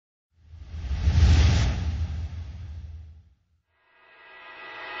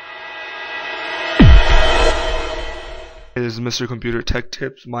Hey, this is Mr. Computer Tech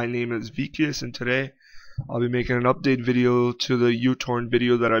Tips. My name is Vikius, and today I'll be making an update video to the Utorrent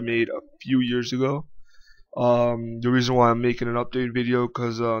video that I made a few years ago. The reason why I'm making an update video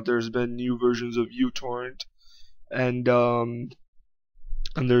because there's been new versions of Utorrent, and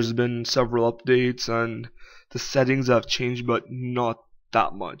there's been several updates, and the settings have changed, but not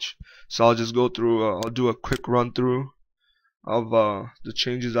that much. So I'll just go through. I'll do a quick run through of the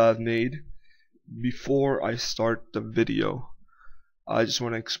changes I've made. Before I start the video, I just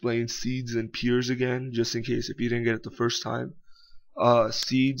want to explain seeds and peers again, just in case if you didn't get it the first time.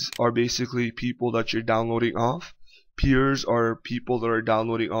 Seeds are basically people that you're downloading off. Peers are people that are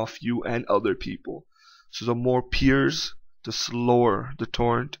downloading off you and other people. So the more peers, the slower the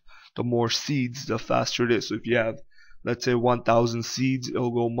torrent. The more seeds, the faster it is. So if you have, let's say, 1,000 seeds,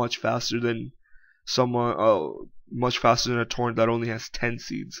 it'll go much faster than much faster than a torrent that only has 10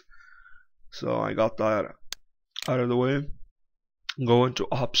 seeds. So I got that out of the way. Go into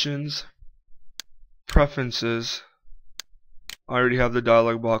options, preferences. I already have the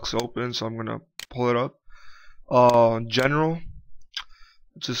dialog box open, so I'm gonna pull it up. General,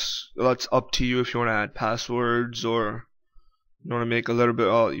 that's up to you if you want to add passwords or you want to make a little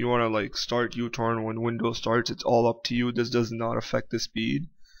bit. You want to like start Utorrent when Windows starts. It's all up to you. This does not affect the speed.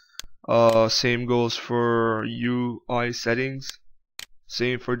 Same goes for UI settings.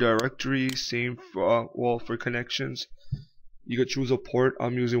 Same for directory, same for, for connections. You could choose a port.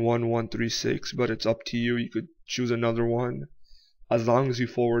 I'm using 1136, but it's up to you. You could choose another one as long as you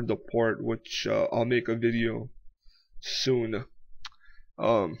forward the port, which I'll make a video soon.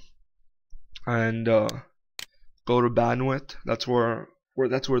 And go to bandwidth. That's where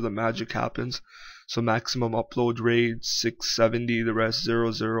the magic happens. So maximum upload rate 670, the rest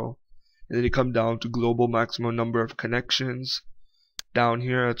 00. And then you come down to global maximum number of connections. Down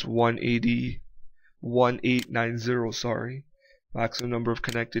here it's 1890, sorry. Maximum number of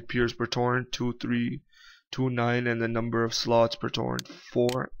connected peers per torrent 2329, and the number of slots per torrent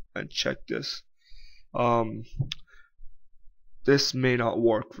 4. And check this. This may not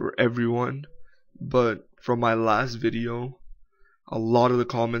work for everyone, but from my last video, a lot of the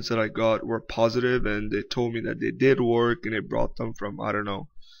comments that I got were positive, and they told me that they did work, and it brought them from, I don't know,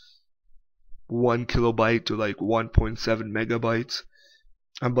 1 kilobyte to like 1.7 megabytes.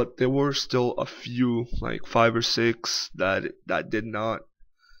 But there were still a few, like 5 or 6, that did not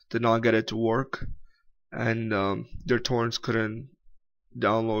get it to work, and their torrents couldn't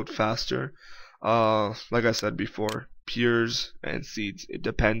download faster. Like I said before, peers and seeds, it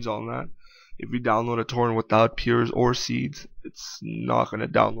depends on that. If you download a torrent without peers or seeds, it's not gonna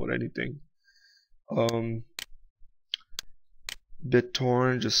download anything.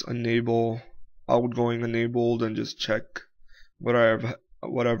 BitTorrent, just enable outgoing enabled, and just check whatever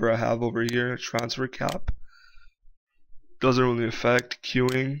I have over here. Transfer cap doesn't really affect.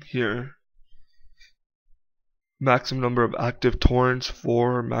 Queuing here. Maximum number of active torrents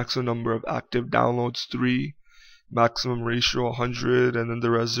 4, maximum number of active downloads 3, maximum ratio 100, and then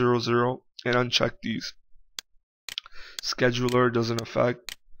the rest 00. And uncheck these. Scheduler doesn't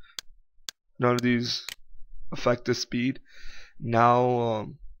affect. None of these affect the speed.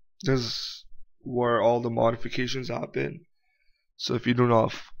 Now this is where all the modifications happen. So if you do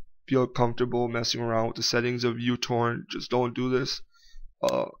not feel comfortable messing around with the settings of Utorrent, just don't do this.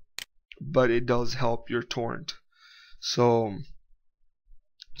 But it does help your torrent. So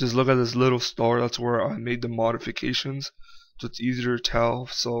just look at this little star. That's where I made the modifications, so it's easier to tell.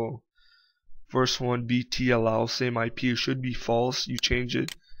 So first one, BT allow same IP should be false. You change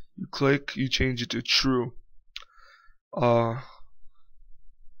it. You click. You change it to true.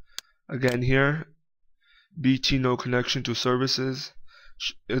 Again here. BT no connection to services,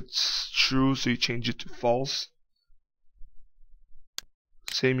 it's true, so you change it to false.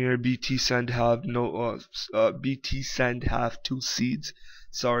 Same here, BT send have no BT send have 2 seeds,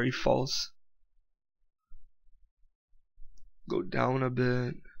 sorry, false. Go down a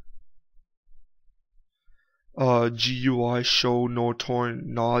bit. GUI show no torrent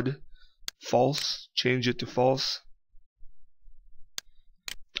node, false, change it to false.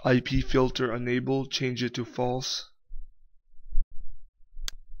 IP filter enabled, change it to false.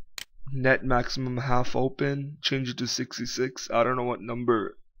 Net maximum half open, change it to 66. I don't know what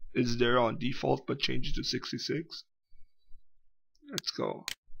number is there on default, but change it to 66. Let's go.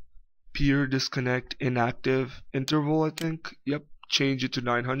 Peer disconnect inactive interval, I think. Yep, change it to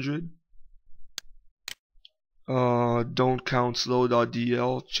 900. Don't count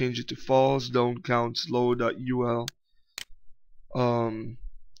slow.dl, change it to false. Don't count slow.ul.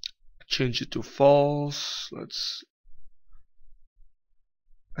 Change it to false.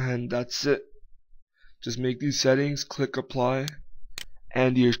 And that's it. Just make these settings, click apply,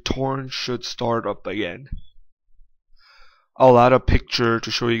 and your torrent should start up again. I'll add a picture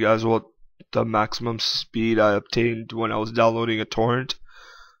to show you guys what the maximum speed I obtained when I was downloading a torrent,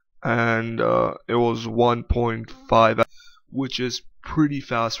 and it was 1.5, which is pretty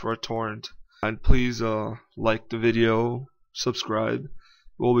fast for a torrent. And please like the video, subscribe.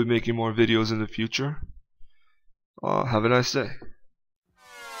 We'll be making more videos in the future. Have a nice day.